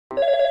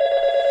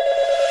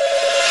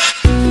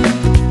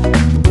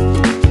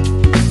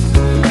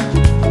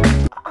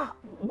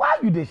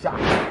dey sharp.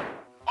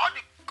 All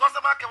the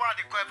customer care when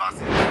they call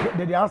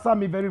ever They answer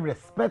me very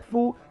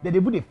respectful. They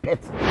even dey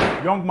pet.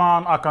 Young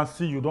man, I can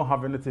see you don't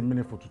have anything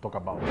meaningful to talk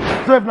about.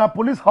 So if na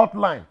police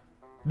hotline,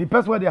 the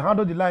person where they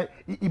handle the line,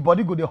 his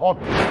body go dey hot.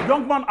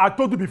 Young man, I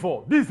told you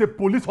before, this is a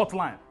police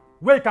hotline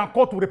where you can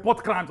call to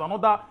report crimes and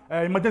other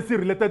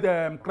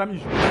emergency-related crime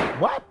issues.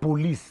 Why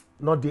police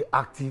not dey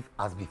active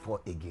as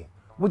before again?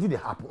 What did they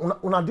happen?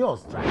 Una dey on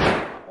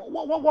strike.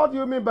 What do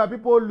you mean by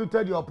people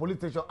looted your police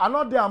station? I'm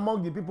not there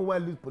among the people who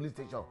loot police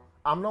station.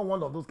 I'm not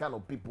one of those kind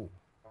of people.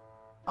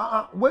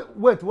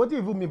 Wait, what do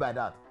you even mean by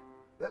that?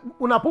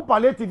 Una put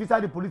palliative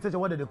inside the police station,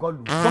 what do they call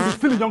you? Don't be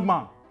silly, young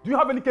man. Do you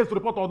have any case to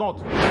report or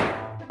not?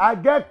 I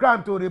get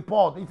crime to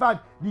report. In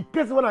fact, the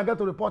cases when I get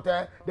to report,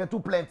 they're too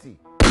plenty.